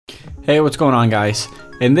Hey, what's going on, guys?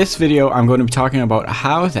 In this video, I'm going to be talking about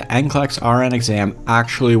how the NCLEX-RN exam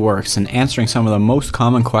actually works and answering some of the most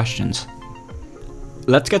common questions.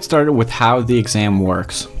 Let's get started with how the exam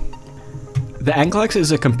works. The NCLEX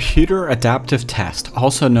is a computer adaptive test,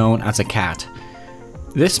 also known as a CAT.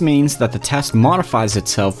 This means that the test modifies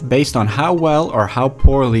itself based on how well or how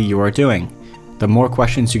poorly you are doing. The more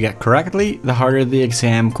questions you get correctly, the harder the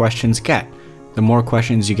exam questions get. The more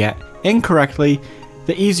questions you get incorrectly,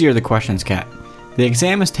 the easier the questions get. The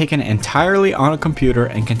exam is taken entirely on a computer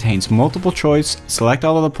and contains multiple choice, select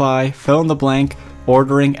all apply, fill in the blank,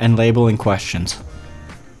 ordering and labeling questions.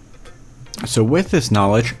 So with this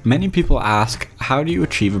knowledge, many people ask, how do you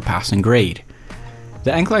achieve a passing grade? The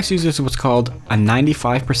NCLEX uses what's called a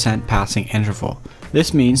 95% passing interval.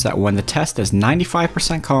 This means that when the test is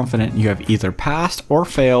 95% confident you have either passed or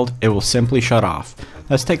failed, it will simply shut off.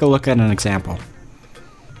 Let's take a look at an example.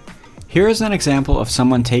 Here is an example of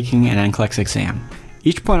someone taking an NCLEX exam.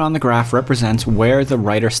 Each point on the graph represents where the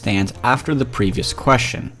writer stands after the previous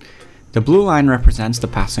question. The blue line represents the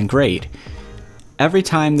passing grade. Every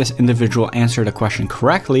time this individual answered a question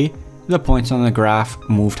correctly, the points on the graph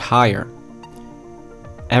moved higher.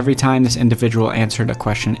 Every time this individual answered a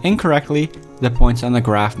question incorrectly, the points on the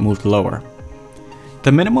graph moved lower.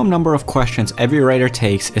 The minimum number of questions every writer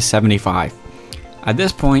takes is 75. At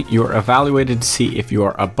this point, you are evaluated to see if you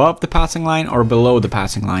are above the passing line or below the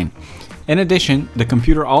passing line. In addition, the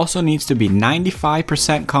computer also needs to be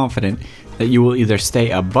 95% confident that you will either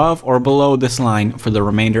stay above or below this line for the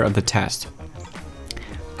remainder of the test.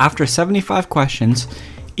 After 75 questions,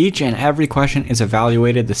 each and every question is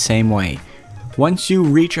evaluated the same way. Once you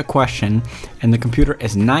reach a question and the computer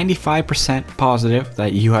is 95% positive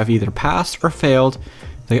that you have either passed or failed,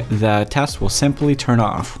 the test will simply turn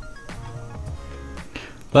off.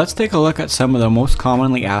 Let's take a look at some of the most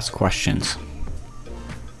commonly asked questions.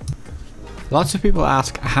 Lots of people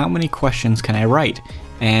ask, how many questions can I write?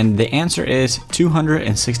 And the answer is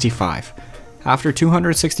 265. After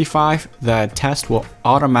 265, the test will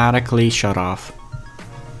automatically shut off.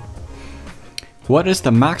 What is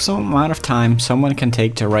the maximum amount of time someone can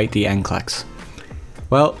take to write the NCLEX?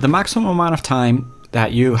 Well, the maximum amount of time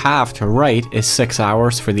that you have to write is 6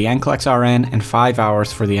 hours for the NCLEX-RN and 5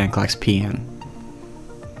 hours for the NCLEX-PN.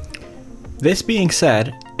 This being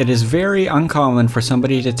said, it is very uncommon for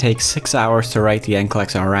somebody to take 6 hours to write the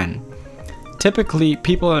NCLEX-RN. Typically,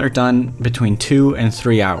 people are done between 2 and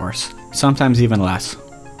 3 hours, sometimes even less.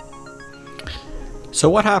 So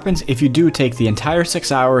what happens if you do take the entire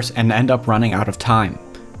 6 hours and end up running out of time?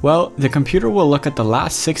 Well, the computer will look at the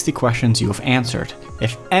last 60 questions you have answered.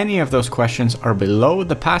 If any of those questions are below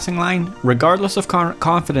the passing line, regardless of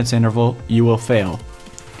confidence interval, you will fail.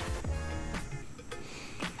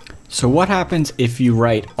 So what happens if you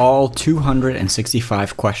write all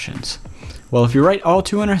 265 questions? Well, if you write all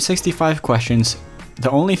 265 questions, the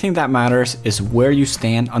only thing that matters is where you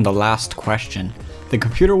stand on the last question. The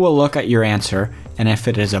computer will look at your answer, and if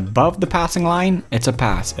it is above the passing line, it's a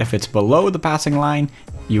pass. If it's below the passing line,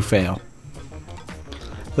 you fail.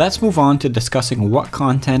 Let's move on to discussing what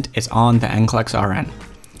content is on the NCLEX-RN.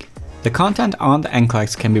 The content on the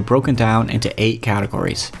NCLEX can be broken down into 8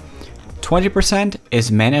 categories. 20%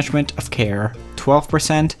 is management of care,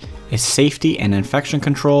 12% is safety and infection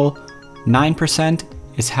control, 9%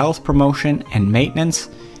 is health promotion and maintenance,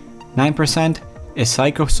 9% is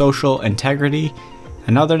psychosocial integrity,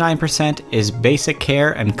 another 9% is basic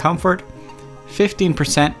care and comfort,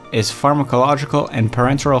 15% is pharmacological and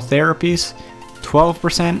parenteral therapies,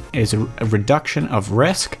 12% is a reduction of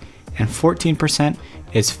risk, and 14%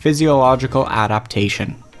 is physiological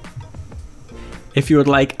adaptation. If you would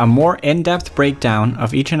like a more in-depth breakdown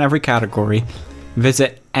of each and every category,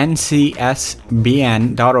 visit ncsbn.org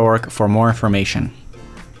for more information.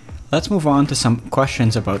 Let's move on to some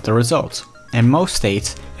questions about the results. In most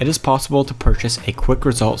states, it is possible to purchase a quick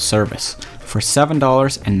results service for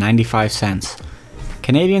 $7.95.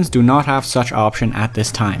 Canadians do not have such option at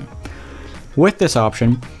this time. With this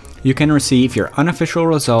option, you can receive your unofficial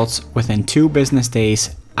results within 2 business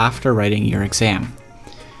days after writing your exam.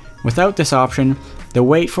 Without this option, the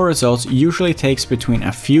wait for results usually takes between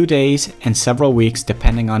a few days and several weeks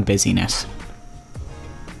depending on busyness.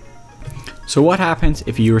 So what happens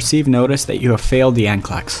if you receive notice that you have failed the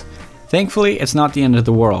NCLEX? Thankfully, it's not the end of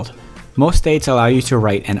the world. Most states allow you to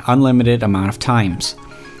write an unlimited amount of times.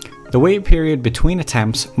 The wait period between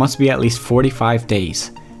attempts must be at least 45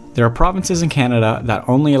 days. There are provinces in Canada that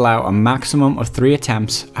only allow a maximum of 3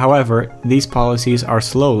 attempts, however, these policies are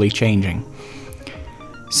slowly changing.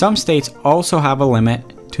 Some states also have a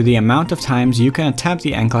limit to the amount of times you can attempt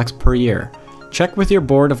the NCLEX per year. Check with your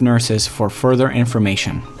board of nurses for further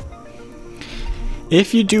information.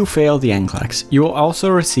 If you do fail the NCLEX, you will also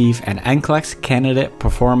receive an NCLEX Candidate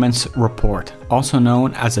Performance Report, also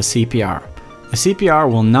known as a CPR. The CPR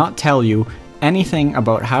will not tell you anything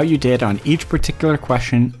about how you did on each particular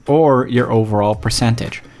question or your overall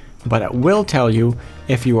percentage, but it will tell you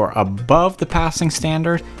if you are above the passing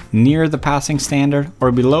standard, near the passing standard,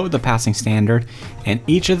 or below the passing standard in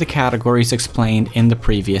each of the categories explained in the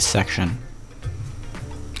previous section.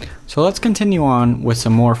 So let's continue on with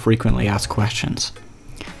some more frequently asked questions.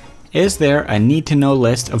 Is there a need-to-know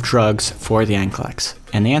list of drugs for the NCLEX?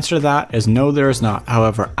 And the answer to that is no, there is not.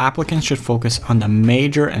 However, applicants should focus on the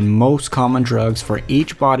major and most common drugs for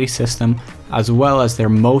each body system, as well as their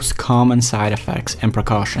most common side effects and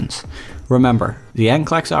precautions. Remember, the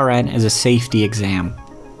NCLEX-RN is a safety exam.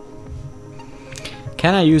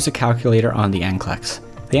 Can I use a calculator on the NCLEX?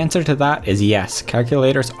 The answer to that is yes.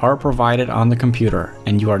 Calculators are provided on the computer,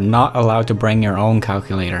 and you are not allowed to bring your own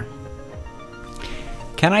calculator.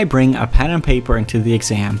 Can I bring a pen and paper into the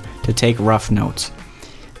exam to take rough notes?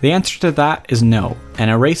 The answer to that is no. An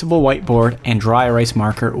erasable whiteboard and dry erase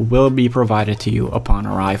marker will be provided to you upon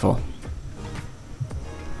arrival.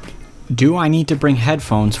 Do I need to bring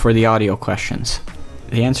headphones for the audio questions?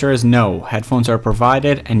 The answer is no. Headphones are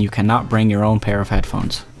provided and you cannot bring your own pair of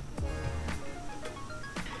headphones.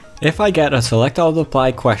 If I get a select all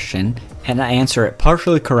apply question and I answer it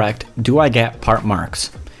partially correct, do I get part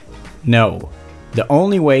marks? No. The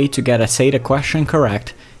only way to get a SATA question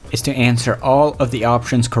correct is to answer all of the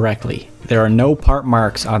options correctly. There are no part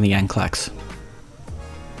marks on the NCLEX.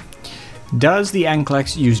 Does the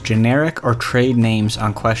NCLEX use generic or trade names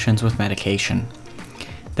on questions with medication?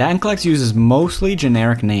 The NCLEX uses mostly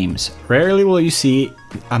generic names. Rarely will you see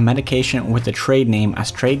a medication with a trade name,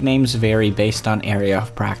 as trade names vary based on area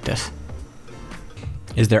of practice.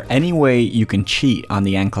 Is there any way you can cheat on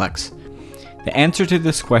the NCLEX? The answer to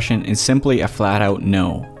this question is simply a flat out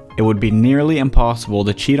no. It would be nearly impossible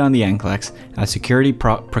to cheat on the NCLEX, as security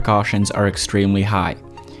precautions are extremely high.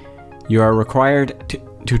 You are required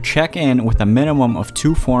to check in with a minimum of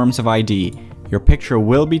 2 forms of ID. Your picture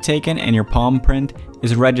will be taken and your palm print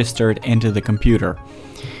is registered into the computer.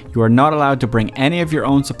 You are not allowed to bring any of your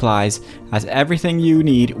own supplies, as everything you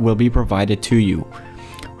need will be provided to you.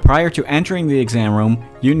 Prior to entering the exam room,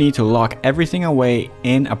 you need to lock everything away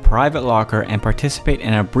in a private locker and participate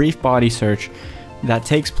in a brief body search that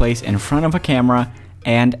takes place in front of a camera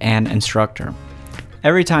and an instructor.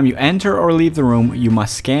 Every time you enter or leave the room, you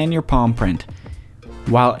must scan your palm print.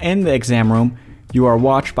 While in the exam room, you are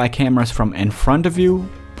watched by cameras from in front of you,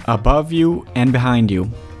 above you, and behind you.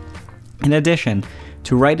 In addition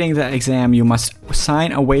to writing the exam, you must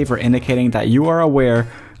sign a waiver indicating that you are aware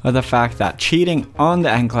of the fact that cheating on the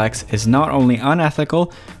NCLEX is not only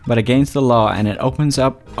unethical, but against the law, and it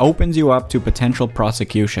opens you up to potential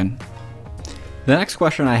prosecution. The next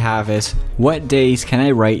question I have is, what days can I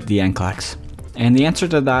write the NCLEX? And the answer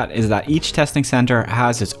to that is that each testing center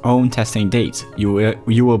has its own testing dates.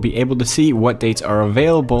 You will be able to see what dates are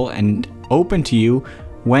available and open to you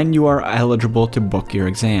when you are eligible to book your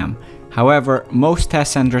exam. However, most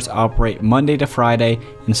test centers operate Monday to Friday,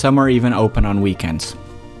 and some are even open on weekends.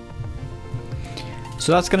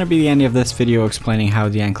 So that's going to be the end of this video explaining how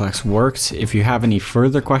the NCLEX works. If you have any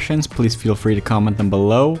further questions, please feel free to comment them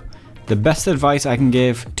below. The best advice I can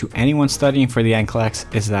give to anyone studying for the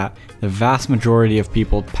NCLEX is that the vast majority of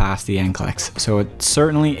people pass the NCLEX, so it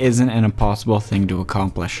certainly isn't an impossible thing to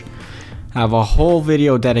accomplish. I have a whole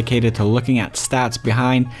video dedicated to looking at stats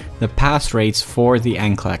behind the pass rates for the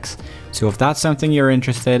NCLEX, so if that's something you're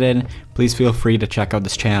interested in, please feel free to check out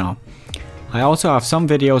this channel. I also have some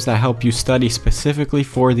videos that help you study specifically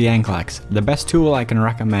for the NCLEX. The best tool I can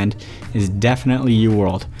recommend is definitely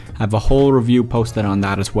UWorld. I have a whole review posted on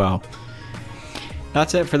that as well.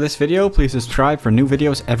 That's it for this video. Please subscribe for new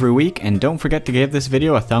videos every week, and don't forget to give this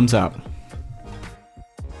video a thumbs up.